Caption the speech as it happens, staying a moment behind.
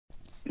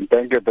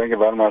Thank you very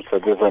much for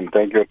this, and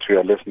thank you to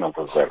your listeners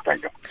as well.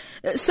 Thank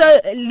you. So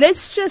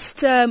let's just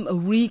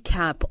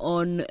recap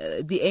on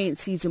the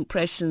ANC's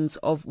impressions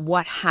of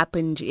what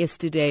happened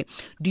yesterday.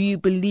 Do you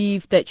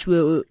believe that you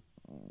were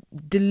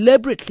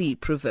deliberately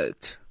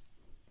provoked?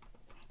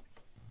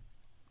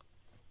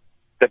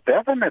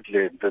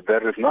 Definitely,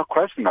 there is no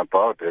question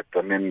about it.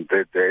 I mean,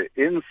 the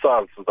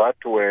insults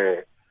that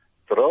were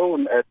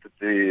thrown at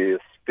the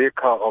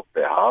Speaker of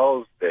the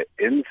House, the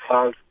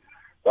insults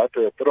that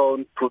were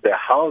thrown to the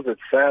House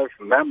itself,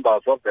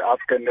 members of the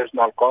African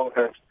National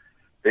Congress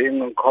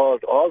being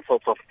called all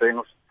sorts of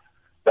things,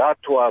 that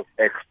was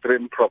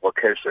extreme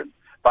provocation.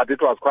 But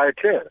it was quite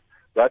clear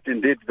that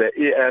indeed the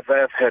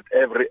EFF had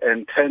every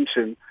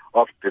intention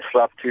of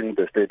disrupting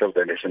the State of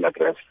the Nation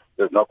address.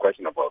 There's no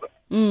question about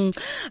it.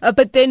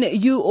 But then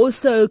you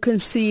also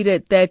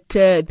conceded that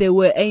there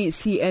were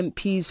ANC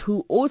MPs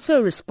who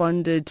also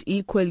responded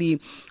equally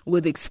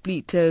with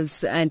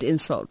expletives and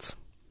insults.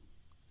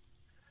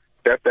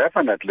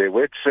 Definitely,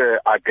 which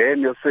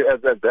again, you see,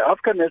 as the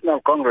African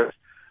National Congress,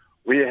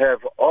 we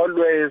have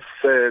always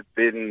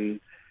been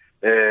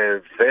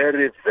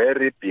very,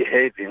 very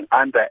behaving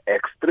under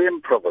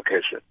extreme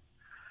provocation.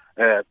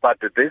 But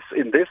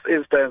in this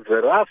instance,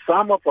 there are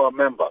some of our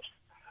members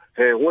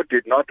who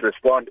did not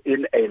respond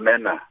in a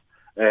manner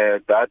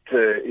that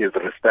is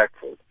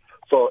respectful.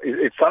 So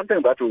it's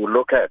something that we will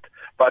look at.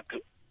 But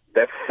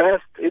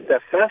in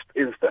the first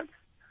instance,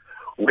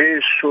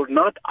 we should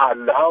not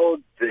allow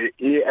the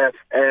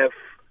EFF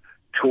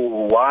to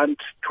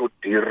want to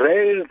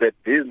derail the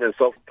business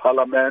of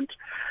Parliament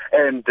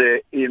and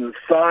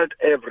insult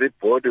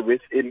everybody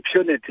with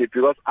impunity,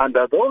 because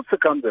under those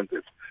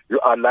circumstances, you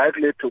are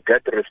likely to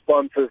get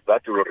responses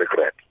that you will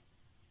regret.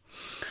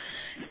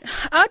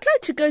 I'd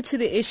like to go to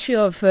the issue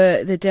of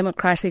the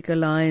Democratic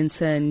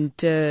Alliance and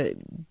the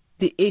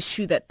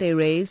issue that they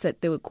raised,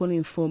 that they were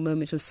calling for a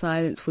moment of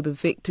silence for the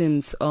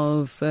victims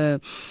of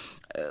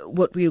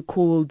what we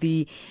call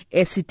the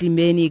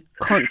Esidimeni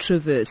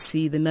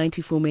controversy, the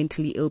 94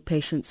 mentally ill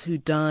patients who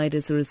died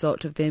as a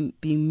result of them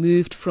being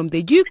moved from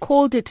there. You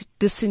called it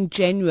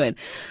disingenuine.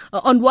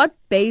 On what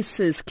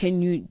basis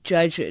can you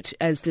judge it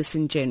as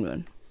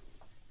disingenuine?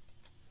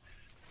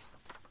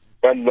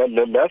 Well,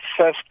 let's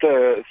first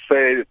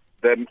say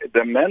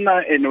the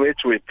manner in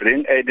which we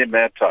bring any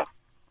matter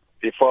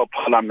before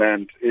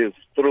Parliament is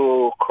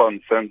through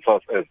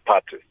consensus as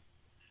parties.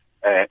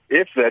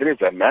 If there is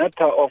a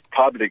matter of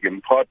public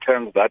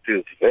importance that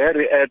is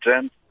very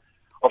urgent,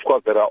 of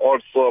course there are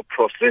also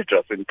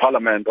procedures in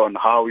Parliament on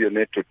how you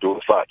need to do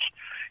such.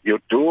 You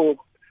do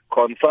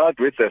consult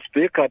with the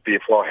Speaker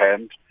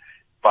beforehand,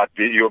 but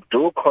you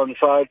do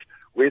consult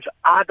with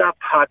other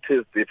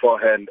parties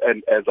beforehand.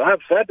 And as I have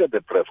said at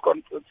the press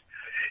conference,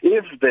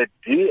 if the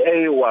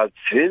DA was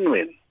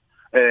genuine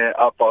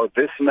about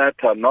this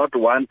matter, not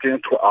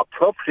wanting to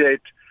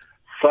appropriate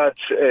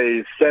such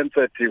a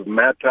sensitive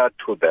matter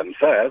to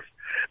themselves,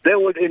 they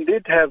would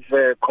indeed have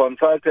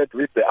consulted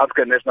with the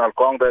African National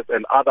Congress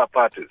and other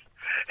parties.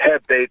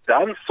 Had they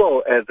done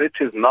so, as it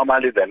is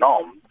normally the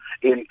norm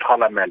in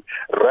Parliament,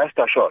 rest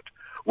assured,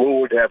 we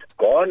would have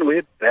gone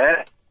with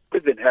that, we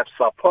would have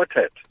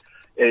supported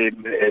a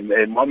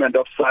moment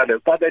of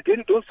silence, but they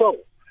didn't do so.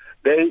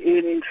 They,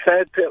 in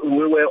fact,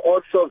 we were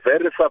also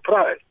very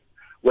surprised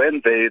when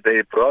they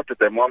brought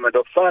the moment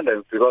of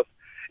silence, because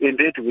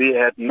indeed we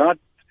had not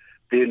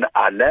been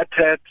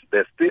alerted,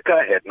 the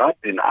Speaker had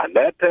not been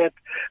alerted,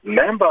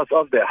 members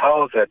of the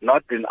House had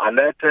not been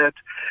alerted.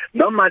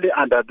 Normally,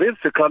 under these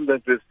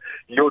circumstances,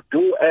 you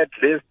do at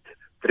least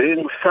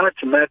bring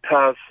such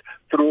matters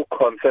through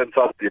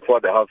consensus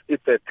before the House.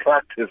 It's a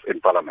practice in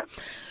Parliament.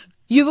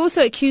 You've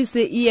also accused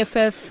the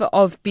EFF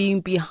of being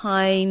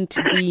behind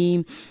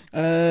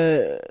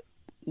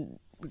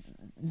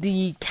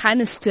the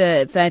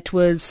canister that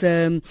was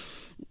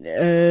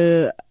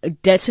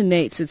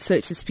detonated, so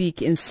to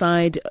speak,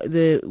 inside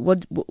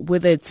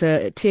whether it's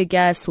a tear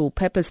gas or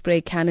pepper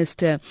spray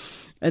canister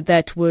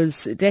that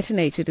was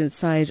detonated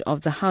inside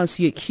of the House.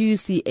 You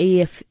accuse the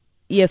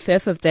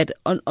EFF of that.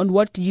 On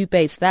what do you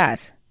base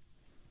that?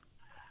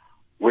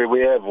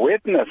 We have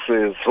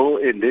witnesses who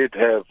indeed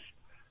have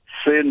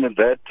seen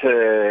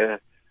that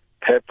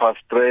pepper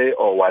spray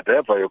or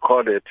whatever you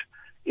call it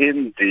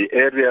in the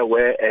area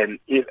where an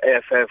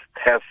EFF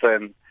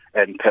person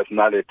and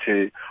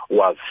personality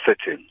was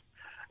sitting.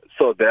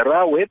 So there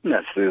are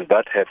witnesses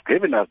that have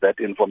given us that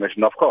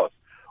information. Of course,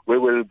 we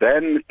will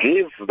then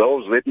give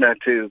those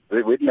witnesses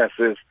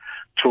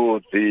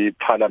to the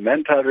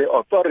parliamentary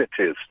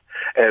authorities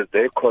as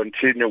they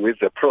continue with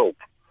the probe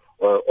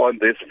on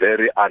this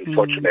very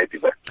unfortunate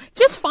event.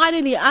 Just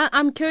finally,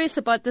 I'm curious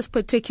about this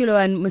particular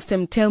one,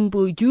 Mr.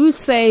 Mthembu. You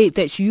say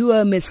that you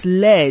were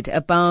misled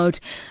about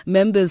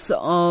members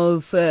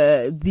of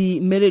the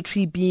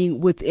military being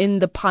within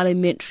the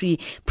parliamentary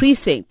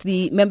precinct,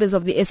 the members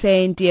of the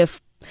SANDF.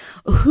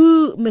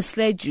 Who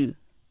misled you?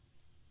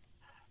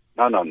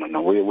 No.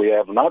 We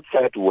have not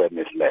said we were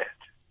misled.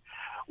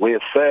 We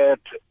said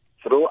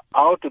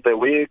throughout the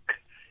week,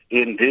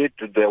 indeed,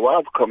 there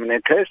was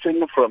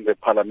communication from the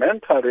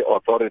parliamentary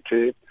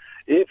authority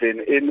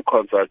even in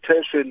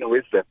consultation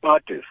with the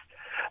parties,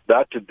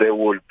 that there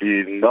will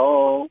be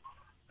no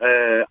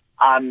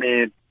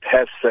army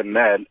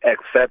personnel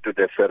except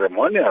the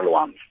ceremonial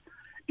ones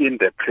in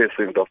the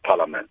precinct of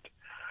Parliament.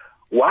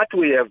 What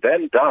we have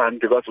then done,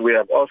 because we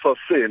have also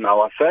seen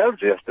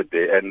ourselves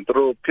yesterday and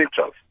through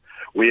pictures,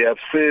 we have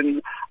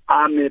seen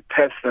army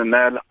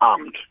personnel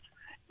armed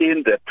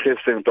in the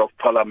precinct of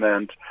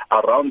Parliament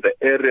around the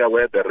area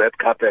where the red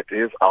carpet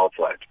is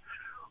outside.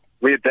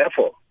 We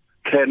therefore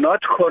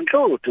cannot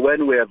conclude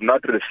when we have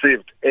not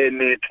received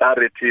any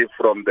clarity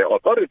from the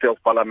authority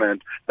of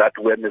Parliament that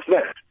we're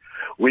misled.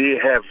 We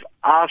have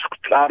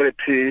asked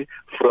clarity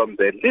from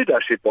the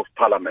leadership of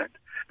Parliament,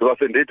 because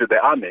indeed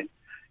the army,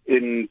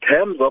 in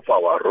terms of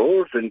our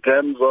rules, in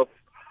terms of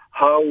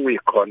how we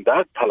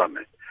conduct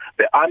Parliament,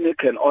 the army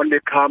can only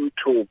come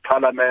to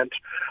Parliament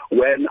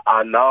when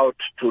allowed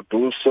to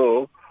do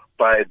so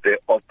by the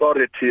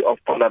authority of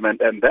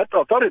Parliament, and that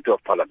authority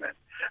of Parliament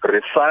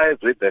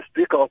resides with the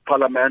Speaker of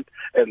Parliament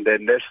and the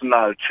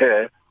National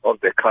Chair of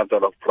the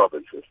Council of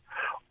Provinces.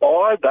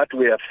 All that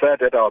we have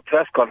said at our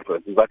press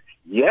conference is that,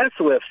 yes,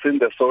 we have seen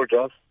the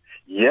soldiers,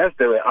 yes,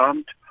 they were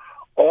armed.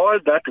 All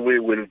that we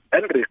will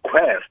then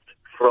request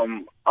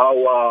from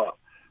our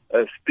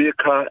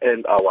Speaker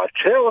and our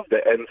Chair of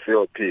the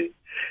NCOP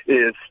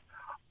is,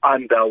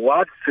 under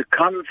what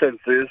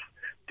circumstances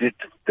did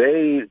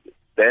they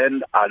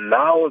then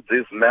allow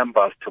these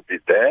members to be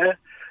there?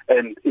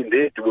 And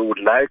indeed, we would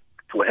like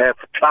to have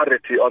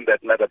clarity on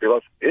that matter,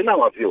 because in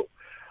our view,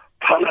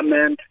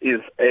 Parliament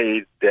is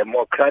a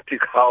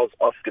democratic house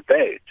of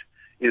debate.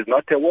 It's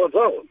not a war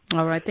zone.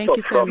 All right, thank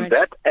you so much. From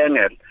that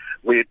angle,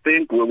 we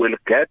think we will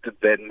get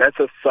the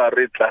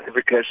necessary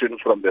clarification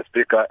from the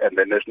Speaker and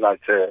the National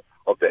Chair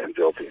of the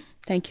NCOP.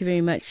 Thank you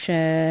very much.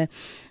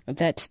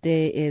 That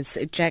there is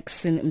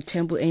Jackson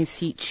Mthembu,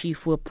 ANC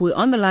Chief Whip. We're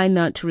on the line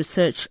now to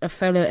research a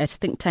fellow at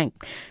Think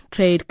Tank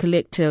Trade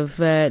Collective,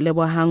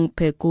 Lebohang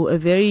Pheko. A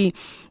very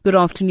good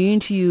afternoon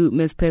to you,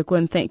 Ms. Pheko,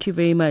 and thank you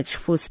very much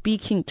for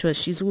speaking to us.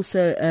 She's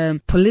also a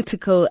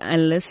political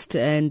analyst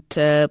and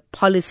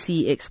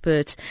policy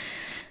expert.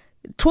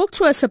 Talk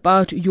to us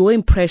about your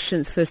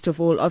impressions, first of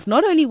all, of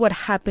not only what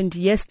happened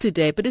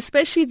yesterday, but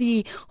especially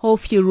the whole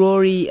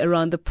furore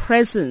around the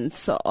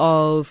presence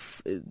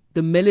of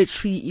the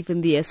military, even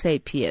the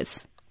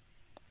SAPS.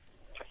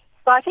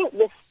 So I think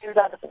this is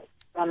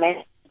a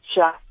message.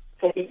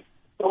 The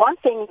one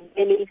thing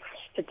really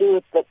to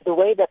do with the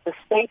way that the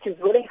state is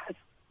willing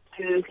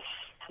to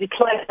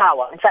deploy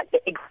power. In fact,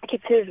 the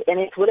executive and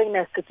its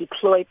willingness to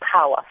deploy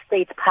power,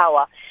 state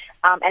power,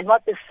 and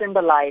what this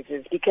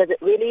symbolizes, because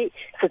it really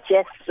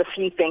suggests a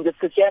few things. It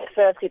suggests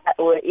firstly that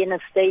we're in a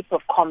state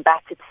of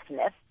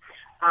combativeness.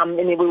 And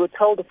we were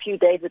told a few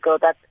days ago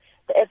that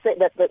the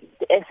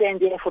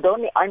SANDF would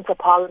only enter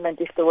Parliament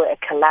if there were a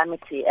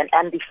calamity, an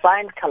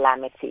undefined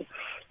calamity.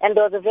 And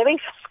there was a very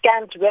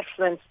scant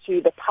reference to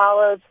the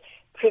powers,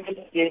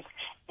 privileges,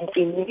 and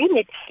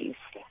immunities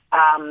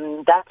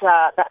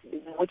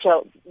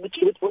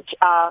which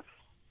are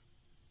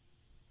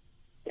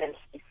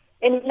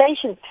in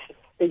relation to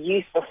the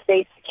use of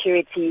state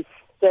security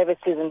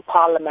services in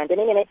Parliament. And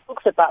I mean, it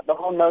talks about the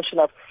whole notion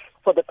of,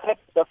 for the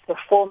purpose of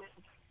performing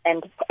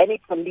and any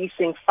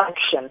policing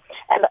function.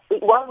 And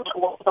one would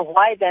wonder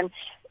why then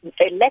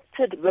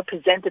elected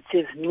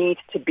representatives need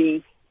to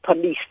be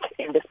policed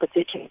in this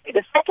particular way.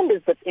 The second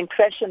is the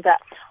impression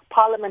that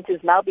Parliament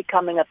is now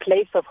becoming a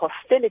place of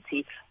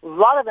hostility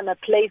rather than a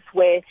place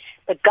where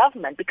the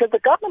government, because the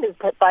government is,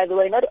 by the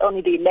way, not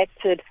only the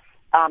elected,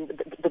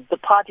 the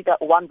party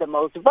that won the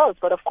most votes,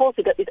 but of course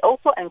it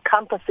also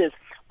encompasses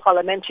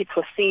parliamentary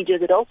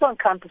procedures. It also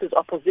encompasses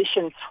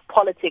opposition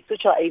politics,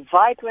 which are a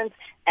vibrant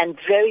and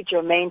very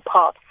germane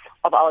part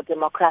of our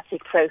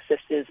democratic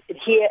processes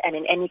here and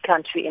in any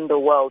country in the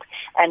world.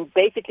 And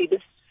basically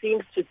this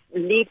seems to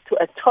lead to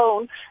a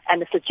tone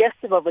and a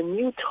suggestive of a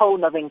new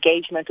tone of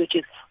engagement, which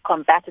is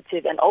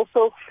combative, and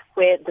also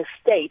where the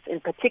state, in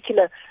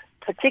particular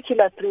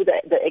through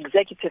the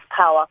executive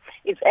power,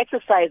 is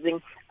exercising,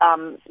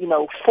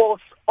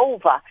 force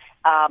over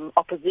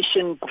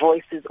opposition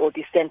voices or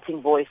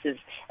dissenting voices.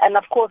 And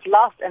of course,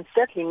 last and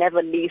certainly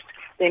never least,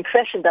 the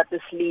impression that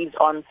this leaves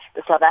on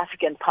the South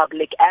African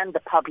public and the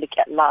public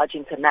at large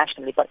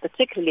internationally, but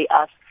particularly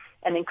us,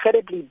 an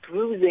incredibly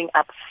bruising,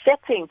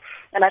 upsetting,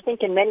 and I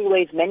think in many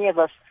ways many of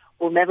us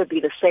will never be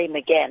the same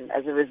again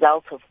as a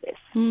result of this.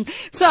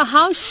 So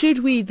how should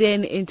we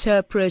then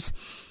interpret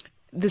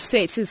the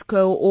status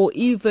quo, or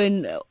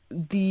even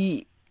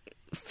the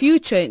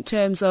future in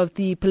terms of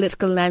the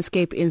political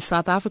landscape in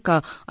South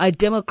Africa, a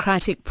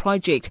democratic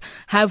project?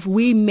 Have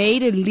we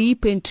made a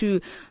leap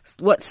into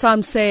what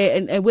some say,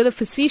 and whether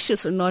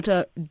facetious or not,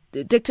 a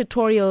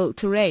dictatorial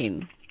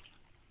terrain?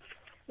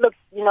 Look,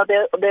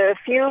 there are a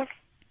few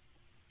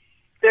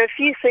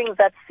things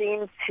that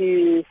seem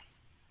to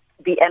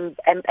be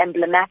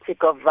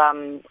emblematic of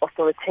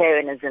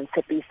authoritarianism,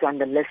 at least on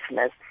the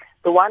listeners.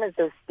 The one is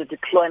the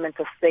deployment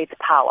of state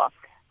power.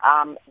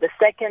 The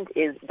second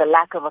is the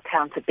lack of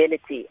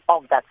accountability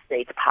of that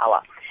state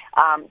power.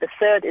 The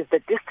third is the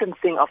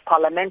distancing of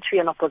parliamentary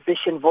and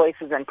opposition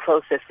voices and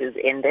processes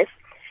in this.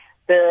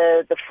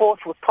 The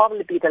fourth would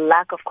probably be the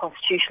lack of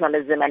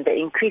constitutionalism and the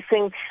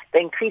increasing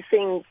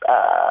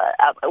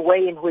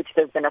way in which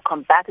there's been a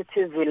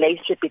combative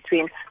relationship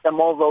between the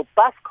more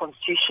robust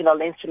constitutional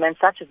instruments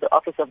such as the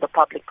Office of the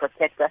Public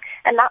Protector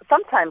and now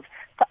sometimes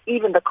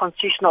even the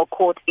Constitutional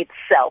Court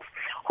itself,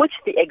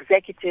 which the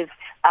executive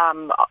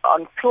on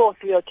 2 or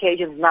 3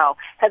 occasions now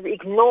has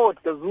ignored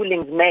the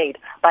rulings made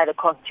by the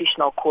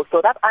Constitutional Court. So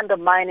that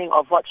undermining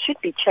of what should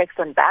be checks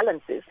and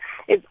balances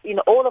is,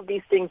 all of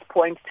these things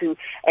point to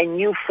a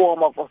new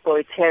form of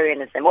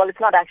authoritarianism. Well, it's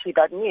not actually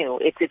that new.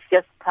 It's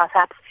just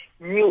perhaps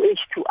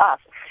newish to us.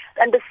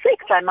 And the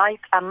sixth, I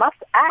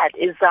must add,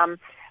 is the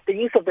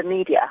use of the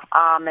media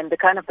and the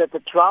kind of the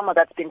drama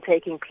that's been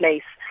taking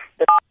place.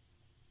 The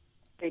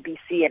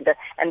ABC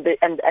and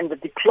the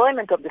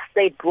deployment of the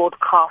state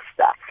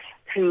broadcaster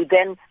to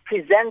then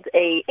present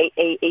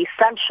a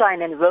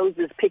sunshine and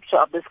roses picture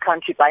of this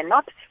country by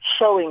not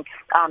showing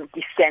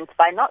dissent,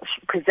 by not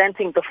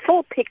presenting the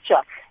full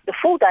picture, the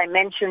full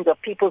dimensions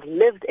of people's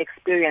lived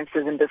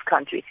experiences in this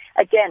country.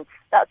 Again,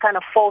 that kind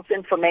of false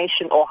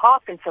information or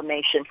half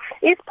information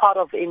is part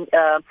of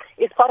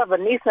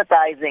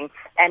anesthetizing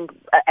and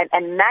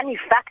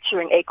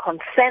manufacturing a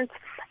consent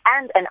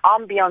and an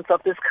ambience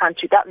of this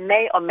country that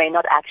may or may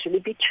not actually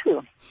be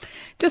true.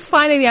 Just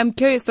finally, I'm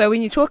curious though,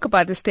 when you talk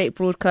about the state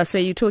broadcaster,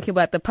 you're talking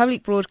about the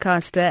public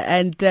broadcaster,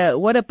 and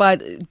what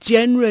about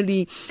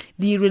generally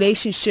the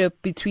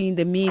relationship between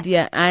the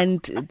media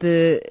and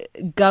the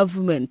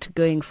government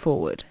going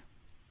forward?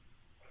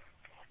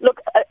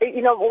 Look,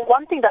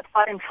 one thing that's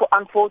quite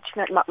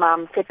unfortunate,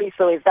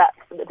 Tepiso, is that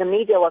the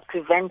media was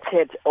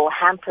prevented or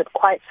hampered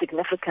quite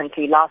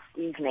significantly last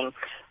evening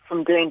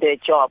from doing their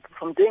job,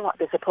 from doing what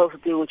they're supposed to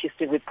do, which is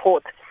to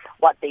report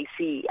what they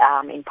see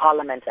in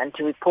Parliament and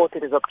to report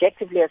it as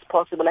objectively as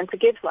possible and to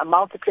give a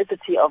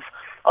multiplicity of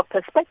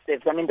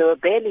perspectives. I mean, there were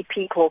barely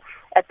people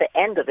at the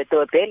end of it. There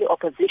were barely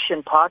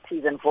opposition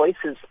parties and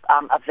voices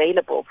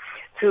available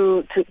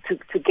to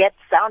get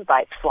sound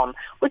bites from,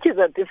 which is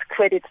a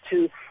discredit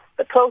to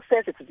the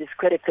process. It's a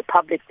discredit to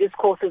public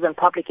discourses and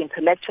public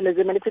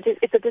intellectualism, and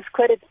it's a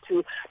discredit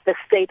to the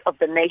state of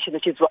the nation,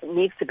 which is what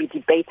needs to be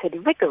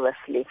debated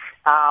rigorously.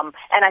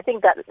 And I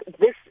think that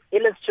this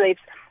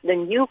illustrates the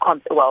new,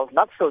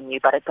 not so new,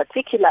 but a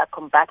particular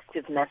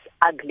combativeness,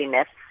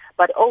 ugliness,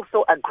 but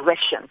also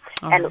aggression.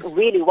 And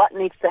really what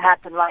needs to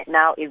happen right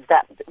now is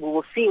that we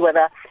will see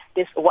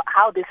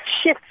how this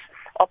shifts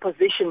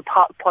opposition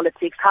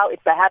politics, how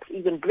it perhaps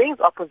even brings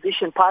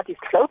opposition parties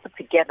closer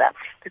together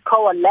to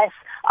coalesce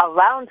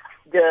around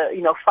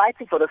the,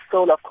 fighting for the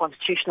soul of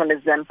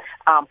constitutionalism,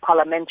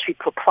 parliamentary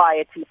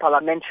propriety,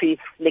 parliamentary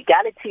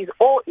legalities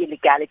or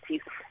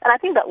illegalities. And I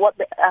think that what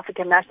the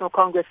African National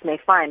Congress may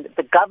find,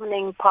 the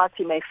governing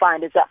party may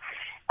find, is that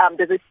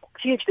there's a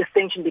huge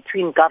distinction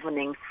between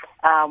governing,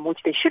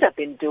 which they should have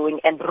been doing,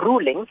 and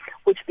ruling,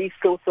 which this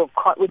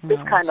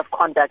kind of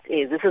conduct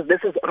is.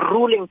 This is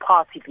ruling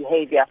party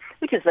behavior,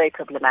 which is very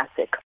problematic.